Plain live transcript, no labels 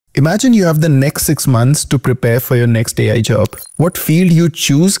Imagine you have the next 6 months to prepare for your next AI job. What field you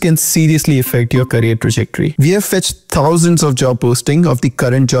choose can seriously affect your career trajectory. We have fetched thousands of job postings of the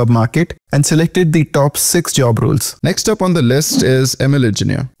current job market and selected the top 6 job roles. Next up on the list is ML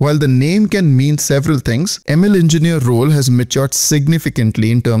engineer. While the name can mean several things, ML engineer role has matured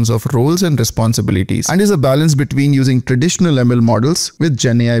significantly in terms of roles and responsibilities and is a balance between using traditional ML models with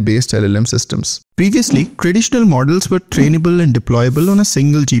GenAI based LLM systems. Previously, traditional models were trainable and deployable on a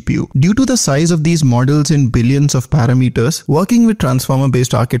single GPU. Due to the size of these models in billions of parameters, working with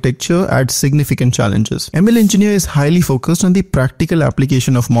transformer-based architecture adds significant challenges. ML engineer is highly focused on the practical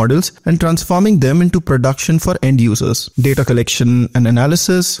application of models and transforming them into production for end users. Data collection and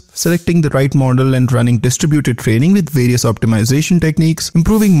analysis, selecting the right model and running distributed training with various optimization techniques,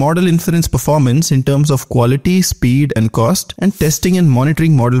 improving model inference performance in terms of quality, speed, and cost, and testing and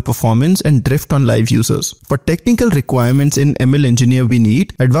monitoring model performance and drift on live users. For technical requirements in ML engineer, we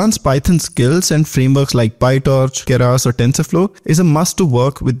need advanced Python skills and frameworks like PyTorch, Keras, or TensorFlow is a must to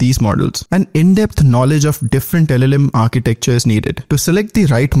work with these models. An in-depth knowledge of different LLM architecture is needed to select the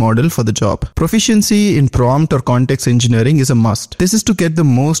right model for the job. Proficiency in prompt or context engineering is a must. This is to get the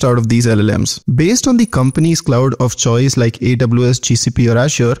most out of these LLMs. Based on the company's cloud of choice like AWS, GCP, or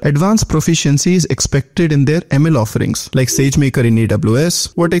Azure, advanced proficiency is expected in their ML offerings like SageMaker in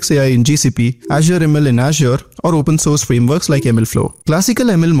AWS, Vertex AI in GCP, Azure ML in Azure, or open source frameworks like MLflow. Classical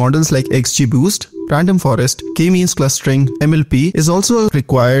ML models like XGBoost, Random Forest, K-means clustering, MLP is also a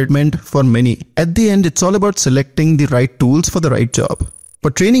requirement for many. At the end, it's all about selecting the right tools for the right job. For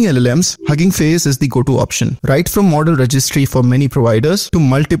training LLMs, Hugging Face is the go-to option, right from model registry for many providers to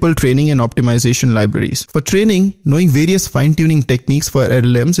multiple training and optimization libraries. For training, knowing various fine-tuning techniques for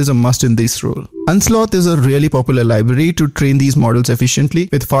LLMs is a must in this role. Unsloth is a really popular library to train these models efficiently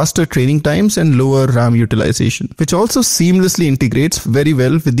with faster training times and lower RAM utilization, which also seamlessly integrates very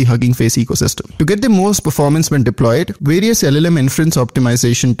well with the Hugging Face ecosystem. To get the most performance when deployed, various LLM inference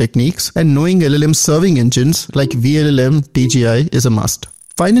optimization techniques and knowing LLM serving engines like VLLM, TGI is a must.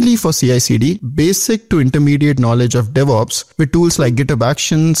 Finally, for CI/CD, basic to intermediate knowledge of DevOps with tools like GitHub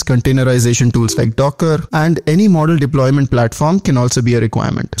Actions, containerization tools like Docker, and any model deployment platform can also be a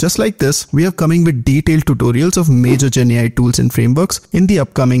requirement. Just like this, we are coming with detailed tutorials of major GenAI tools and frameworks in the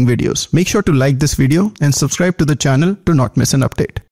upcoming videos. Make sure to like this video and subscribe to the channel to not miss an update.